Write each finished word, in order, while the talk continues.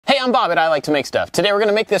I'm Bob at ILikeToMakeStuff. Today we're going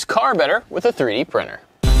to make this car better with a 3D printer.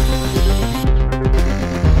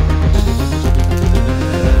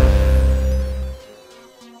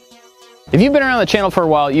 If you've been around the channel for a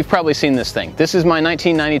while, you've probably seen this thing. This is my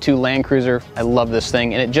 1992 Land Cruiser. I love this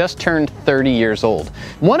thing, and it just turned 30 years old.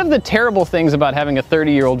 One of the terrible things about having a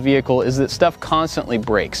 30-year-old vehicle is that stuff constantly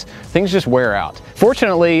breaks. Things just wear out.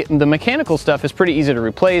 Fortunately, the mechanical stuff is pretty easy to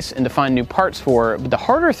replace and to find new parts for, but the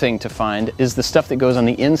harder thing to find is the stuff that goes on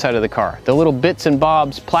the inside of the car. The little bits and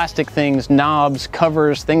bobs, plastic things, knobs,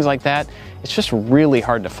 covers, things like that. It's just really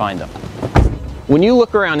hard to find them. When you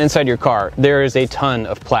look around inside your car, there is a ton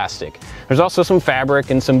of plastic. There's also some fabric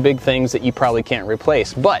and some big things that you probably can't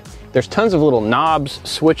replace, but there's tons of little knobs,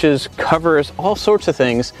 switches, covers, all sorts of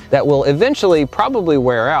things that will eventually probably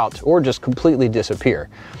wear out or just completely disappear.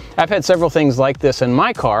 I've had several things like this in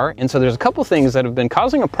my car, and so there's a couple things that have been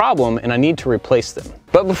causing a problem and I need to replace them.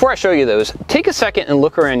 But before I show you those, take a second and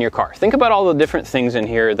look around your car. Think about all the different things in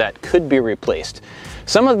here that could be replaced.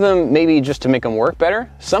 Some of them maybe just to make them work better,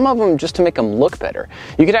 some of them just to make them look better.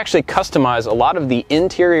 You could actually customize a lot of the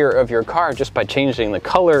interior of your car just by changing the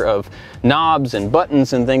color of knobs and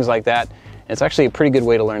buttons and things like that. It's actually a pretty good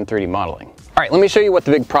way to learn 3D modeling. All right, let me show you what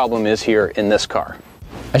the big problem is here in this car.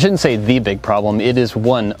 I shouldn't say the big problem, it is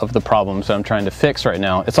one of the problems that I'm trying to fix right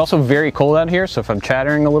now. It's also very cold out here, so if I'm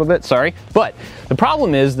chattering a little bit, sorry. But the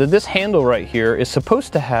problem is that this handle right here is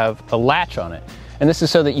supposed to have a latch on it. And this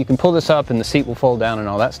is so that you can pull this up and the seat will fold down and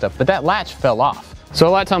all that stuff, but that latch fell off. So a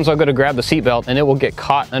lot of times I'll go to grab the seat belt and it will get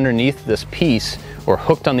caught underneath this piece or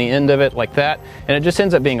hooked on the end of it like that, and it just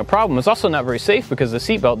ends up being a problem. It's also not very safe because the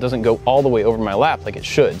seat belt doesn't go all the way over my lap like it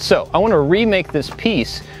should. So I want to remake this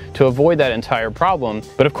piece to avoid that entire problem,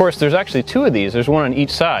 but of course there's actually two of these. There's one on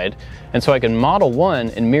each side, and so I can model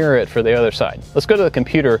one and mirror it for the other side. Let's go to the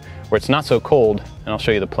computer where it's not so cold and I'll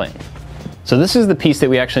show you the plan. So this is the piece that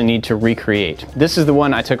we actually need to recreate. This is the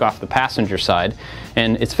one I took off the passenger side,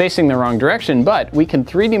 and it's facing the wrong direction, but we can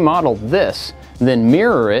 3D model this, then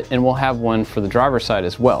mirror it, and we'll have one for the driver's side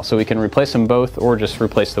as well. So we can replace them both or just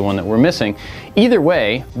replace the one that we're missing. Either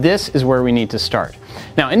way, this is where we need to start.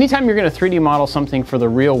 Now, anytime you're going to 3D model something for the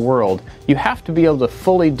real world, you have to be able to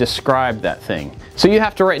fully describe that thing. So you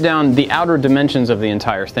have to write down the outer dimensions of the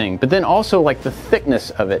entire thing, but then also like the thickness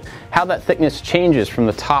of it, how that thickness changes from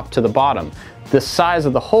the top to the bottom, the size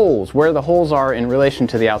of the holes, where the holes are in relation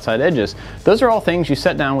to the outside edges. Those are all things you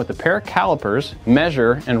set down with a pair of calipers,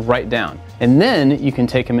 measure, and write down. And then you can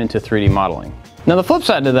take them into 3D modeling. Now the flip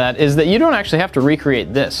side to that is that you don't actually have to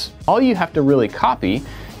recreate this. All you have to really copy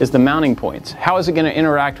is the mounting points. How is it going to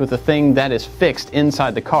interact with the thing that is fixed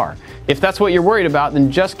inside the car? If that's what you're worried about,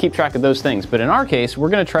 then just keep track of those things. But in our case, we're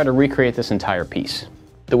going to try to recreate this entire piece.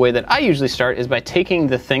 The way that I usually start is by taking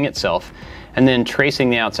the thing itself and then tracing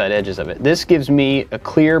the outside edges of it. This gives me a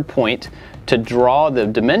clear point to draw the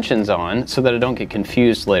dimensions on so that I don't get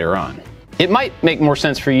confused later on. It might make more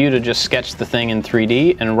sense for you to just sketch the thing in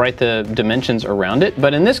 3D and write the dimensions around it,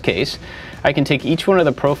 but in this case, I can take each one of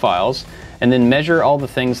the profiles and then measure all the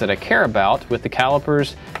things that I care about with the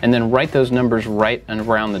calipers and then write those numbers right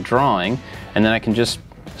around the drawing, and then I can just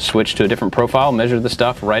switch to a different profile, measure the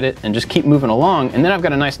stuff, write it, and just keep moving along, and then I've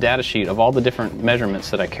got a nice data sheet of all the different measurements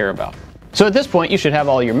that I care about. So at this point, you should have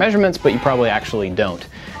all your measurements, but you probably actually don't.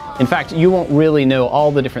 In fact, you won't really know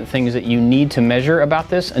all the different things that you need to measure about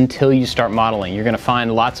this until you start modeling. You're going to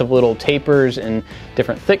find lots of little tapers and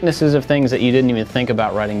different thicknesses of things that you didn't even think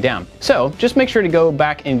about writing down. So just make sure to go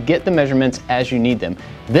back and get the measurements as you need them.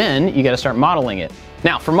 Then you got to start modeling it.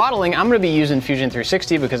 Now for modeling, I'm going to be using Fusion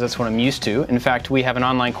 360 because that's what I'm used to. In fact, we have an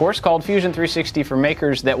online course called Fusion 360 for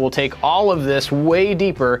Makers that will take all of this way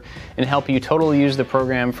deeper and help you totally use the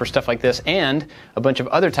program for stuff like this and a bunch of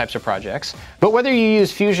other types of projects. But whether you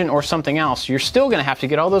use Fusion or something else, you're still going to have to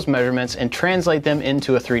get all those measurements and translate them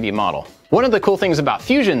into a 3D model. One of the cool things about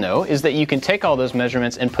Fusion, though, is that you can take all those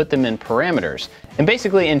measurements and put them in parameters. And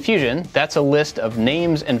basically in Fusion, that's a list of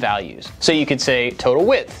names and values. So you could say total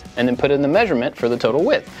width and then put in the measurement for the total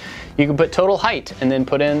width. You can put total height and then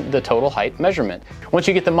put in the total height measurement. Once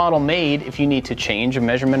you get the model made, if you need to change a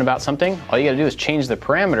measurement about something, all you gotta do is change the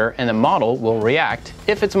parameter and the model will react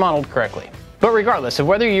if it's modeled correctly. But regardless of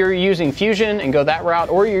whether you're using Fusion and go that route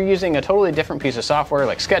or you're using a totally different piece of software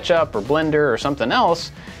like SketchUp or Blender or something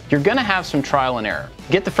else, you're gonna have some trial and error.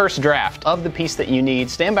 Get the first draft of the piece that you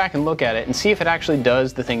need, stand back and look at it and see if it actually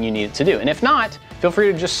does the thing you need it to do. And if not, feel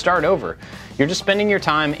free to just start over. You're just spending your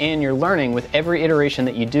time and you're learning with every iteration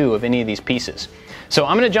that you do of any of these pieces. So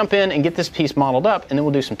I'm gonna jump in and get this piece modeled up and then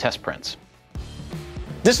we'll do some test prints.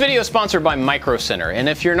 This video is sponsored by Micro Center, and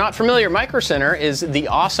if you're not familiar, Micro Center is the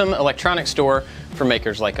awesome electronics store for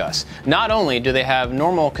makers like us. Not only do they have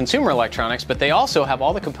normal consumer electronics, but they also have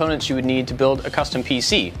all the components you would need to build a custom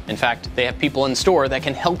PC. In fact, they have people in store that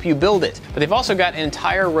can help you build it. But they've also got an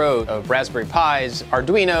entire row of Raspberry Pis,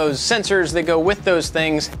 Arduinos, sensors that go with those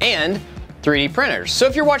things, and 3D printers. So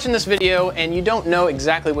if you're watching this video and you don't know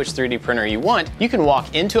exactly which 3D printer you want, you can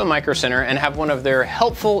walk into a Micro Center and have one of their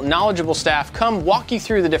helpful, knowledgeable staff come walk you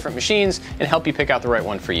through the different machines and help you pick out the right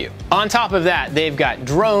one for you. On top of that, they've got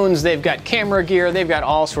drones, they've got camera gear, they've got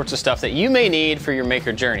all sorts of stuff that you may need for your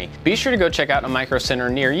maker journey. Be sure to go check out a Micro Center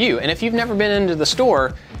near you. And if you've never been into the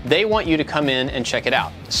store, they want you to come in and check it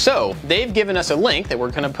out. So they've given us a link that we're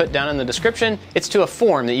going to put down in the description. It's to a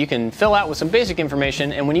form that you can fill out with some basic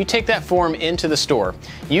information, and when you take that form into the store,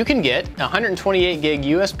 you can get a 128 gig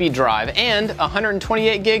USB drive and a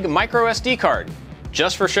 128 gig micro SD card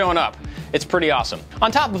just for showing up. It's pretty awesome. On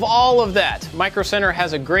top of all of that, Micro Center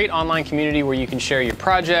has a great online community where you can share your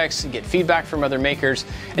projects, get feedback from other makers,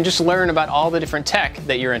 and just learn about all the different tech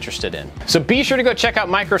that you're interested in. So be sure to go check out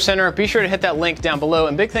Micro Center. Be sure to hit that link down below,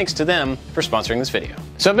 and big thanks to them for sponsoring this video.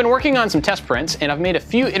 So I've been working on some test prints, and I've made a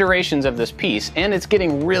few iterations of this piece, and it's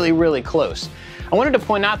getting really, really close. I wanted to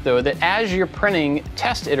point out though that as you're printing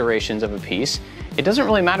test iterations of a piece, it doesn't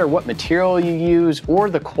really matter what material you use or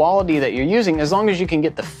the quality that you're using as long as you can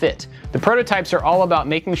get the fit. The prototypes are all about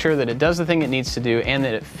making sure that it does the thing it needs to do and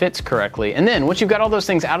that it fits correctly. And then once you've got all those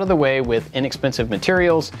things out of the way with inexpensive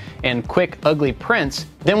materials and quick, ugly prints,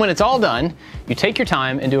 then when it's all done, you take your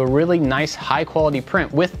time and do a really nice, high quality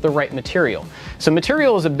print with the right material. So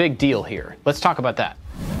material is a big deal here. Let's talk about that.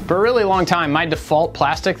 For a really long time, my default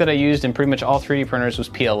plastic that I used in pretty much all 3D printers was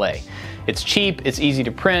PLA. It's cheap, it's easy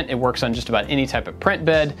to print, it works on just about any type of print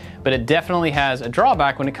bed, but it definitely has a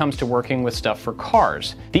drawback when it comes to working with stuff for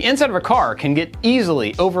cars. The inside of a car can get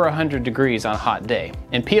easily over 100 degrees on a hot day,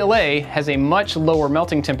 and PLA has a much lower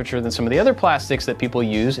melting temperature than some of the other plastics that people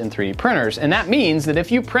use in 3D printers, and that means that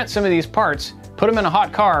if you print some of these parts, put them in a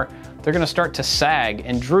hot car, they're going to start to sag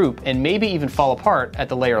and droop and maybe even fall apart at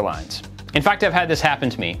the layer lines. In fact, I've had this happen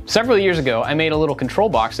to me. Several years ago, I made a little control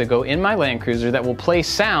box that go in my Land Cruiser that will play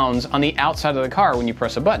sounds on the outside of the car when you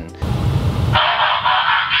press a button.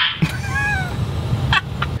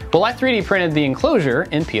 Well, I 3D printed the enclosure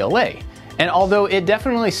in PLA. And although it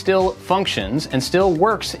definitely still functions and still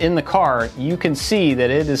works in the car, you can see that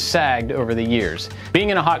it is sagged over the years.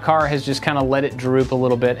 Being in a hot car has just kind of let it droop a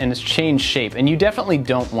little bit and it's changed shape, and you definitely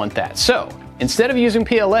don't want that. So instead of using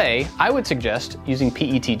PLA, I would suggest using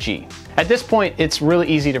PETG. At this point, it's really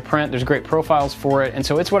easy to print, there's great profiles for it, and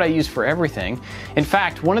so it's what I use for everything. In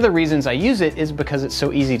fact, one of the reasons I use it is because it's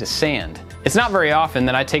so easy to sand. It's not very often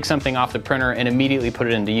that I take something off the printer and immediately put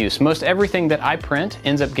it into use. Most everything that I print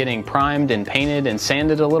ends up getting primed and painted and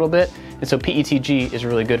sanded a little bit, and so PETG is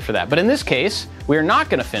really good for that. But in this case, we're not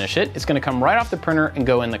gonna finish it. It's gonna come right off the printer and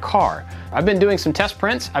go in the car. I've been doing some test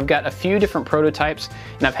prints. I've got a few different prototypes,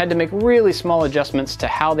 and I've had to make really small adjustments to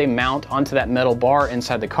how they mount onto that metal bar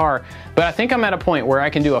inside the car. But I think I'm at a point where I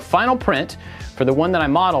can do a final print for the one that I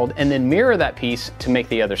modeled and then mirror that piece to make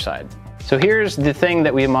the other side. So here's the thing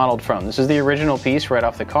that we modeled from. This is the original piece right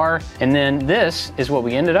off the car, and then this is what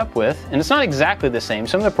we ended up with. And it's not exactly the same.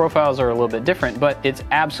 Some of the profiles are a little bit different, but it's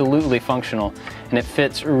absolutely functional and it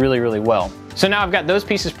fits really, really well. So now I've got those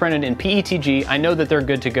pieces printed in PETG. I know that they're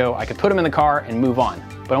good to go. I could put them in the car and move on,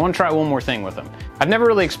 but I want to try one more thing with them. I've never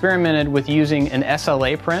really experimented with using an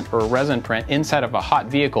SLA print or a resin print inside of a hot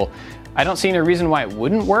vehicle. I don't see any reason why it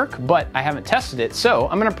wouldn't work, but I haven't tested it, so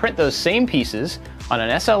I'm gonna print those same pieces on an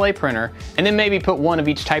SLA printer and then maybe put one of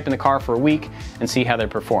each type in the car for a week and see how they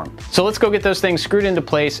perform. So let's go get those things screwed into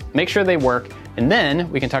place, make sure they work, and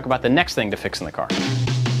then we can talk about the next thing to fix in the car.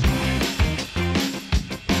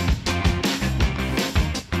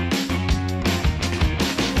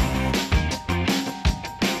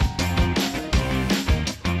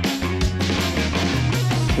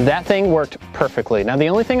 That thing worked perfectly. Now the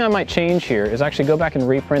only thing I might change here is actually go back and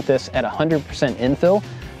reprint this at 100% infill,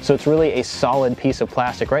 so it's really a solid piece of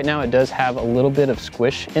plastic. Right now it does have a little bit of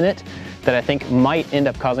squish in it that I think might end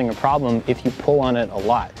up causing a problem if you pull on it a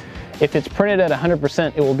lot. If it's printed at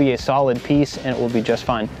 100%, it will be a solid piece and it will be just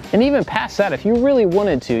fine. And even past that, if you really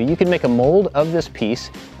wanted to, you could make a mold of this piece,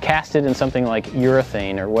 cast it in something like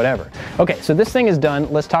urethane or whatever. Okay, so this thing is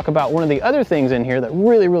done. Let's talk about one of the other things in here that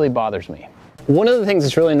really, really bothers me. One of the things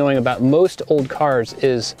that's really annoying about most old cars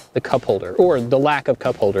is the cup holder, or the lack of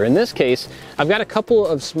cup holder. In this case, I've got a couple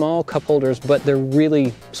of small cup holders, but they're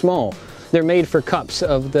really small. they're made for cups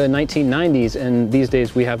of the 1990s, and these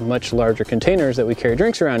days we have much larger containers that we carry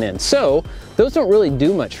drinks around in. So those don't really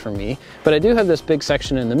do much for me, but I do have this big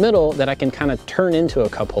section in the middle that I can kind of turn into a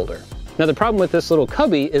cup holder. Now the problem with this little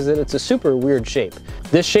cubby is that it's a super weird shape.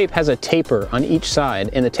 This shape has a taper on each side,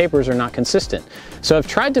 and the tapers are not consistent. So I've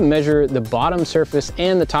tried to measure the bottom surface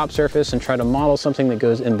and the top surface and try to model something that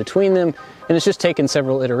goes in between them, and it's just taken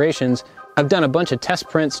several iterations. I've done a bunch of test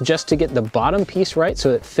prints just to get the bottom piece right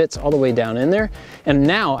so it fits all the way down in there. And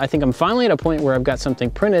now I think I'm finally at a point where I've got something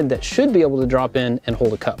printed that should be able to drop in and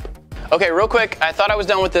hold a cup. Okay, real quick, I thought I was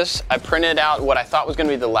done with this. I printed out what I thought was gonna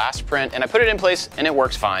be the last print, and I put it in place and it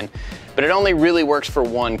works fine, but it only really works for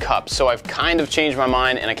one cup. So I've kind of changed my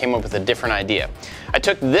mind and I came up with a different idea. I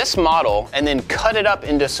took this model and then cut it up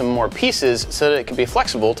into some more pieces so that it could be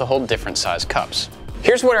flexible to hold different size cups.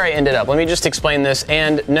 Here's where I ended up. Let me just explain this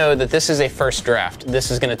and know that this is a first draft. This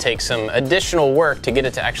is gonna take some additional work to get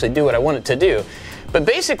it to actually do what I want it to do. But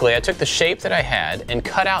basically, I took the shape that I had and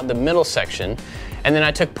cut out the middle section, and then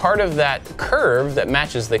I took part of that curve that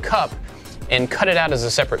matches the cup and cut it out as a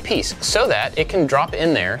separate piece so that it can drop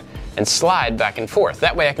in there and slide back and forth.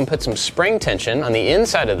 That way I can put some spring tension on the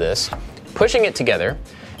inside of this, pushing it together,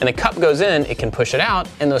 and the cup goes in, it can push it out,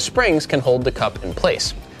 and those springs can hold the cup in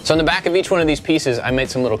place. So on the back of each one of these pieces, I made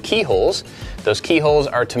some little keyholes. Those keyholes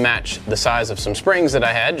are to match the size of some springs that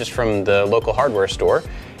I had just from the local hardware store,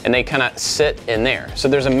 and they kind of sit in there. So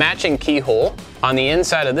there's a matching keyhole on the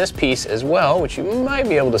inside of this piece as well, which you might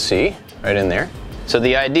be able to see right in there. So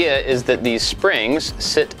the idea is that these springs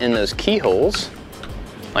sit in those keyholes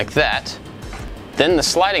like that. Then the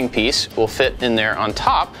sliding piece will fit in there on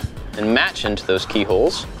top and match into those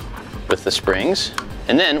keyholes with the springs.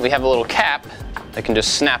 And then we have a little cap that can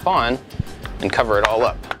just snap on and cover it all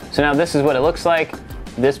up. So now this is what it looks like.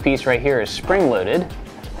 This piece right here is spring-loaded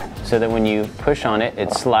so that when you push on it,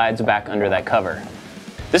 it slides back under that cover.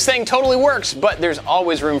 This thing totally works, but there's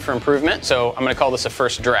always room for improvement, so I'm gonna call this a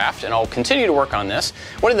first draft, and I'll continue to work on this.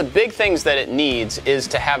 One of the big things that it needs is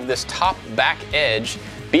to have this top back edge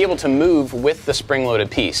be able to move with the spring-loaded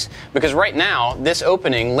piece. Because right now, this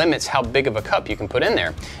opening limits how big of a cup you can put in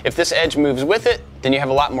there. If this edge moves with it, then you have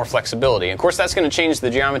a lot more flexibility. Of course, that's gonna change the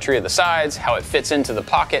geometry of the sides, how it fits into the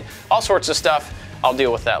pocket, all sorts of stuff. I'll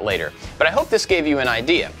deal with that later. But I hope this gave you an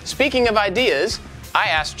idea. Speaking of ideas, I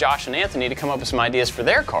asked Josh and Anthony to come up with some ideas for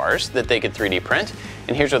their cars that they could 3D print,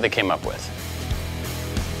 and here's what they came up with.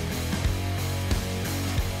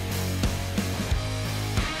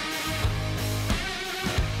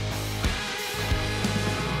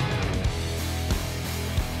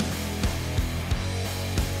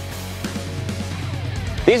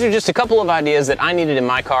 These are just a couple of ideas that I needed in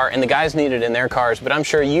my car and the guys needed in their cars, but I'm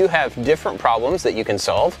sure you have different problems that you can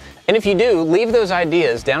solve. And if you do, leave those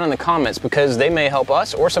ideas down in the comments because they may help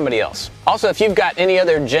us or somebody else. Also, if you've got any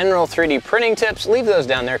other general 3D printing tips, leave those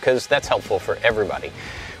down there because that's helpful for everybody.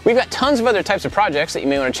 We've got tons of other types of projects that you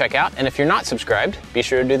may want to check out, and if you're not subscribed, be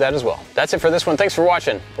sure to do that as well. That's it for this one. Thanks for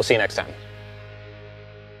watching. We'll see you next time.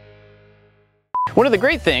 One of the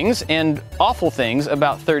great things and awful things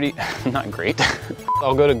about not great,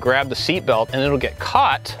 I'll go to grab the seat belt and it'll get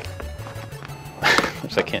caught.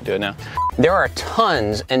 Oops, I can't do it now. There are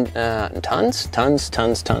tons and tons.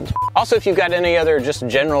 Also, if you've got any other just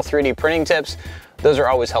general 3D printing tips, those are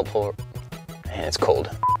always helpful. And it's cold.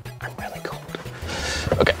 I'm really cold.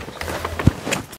 Okay.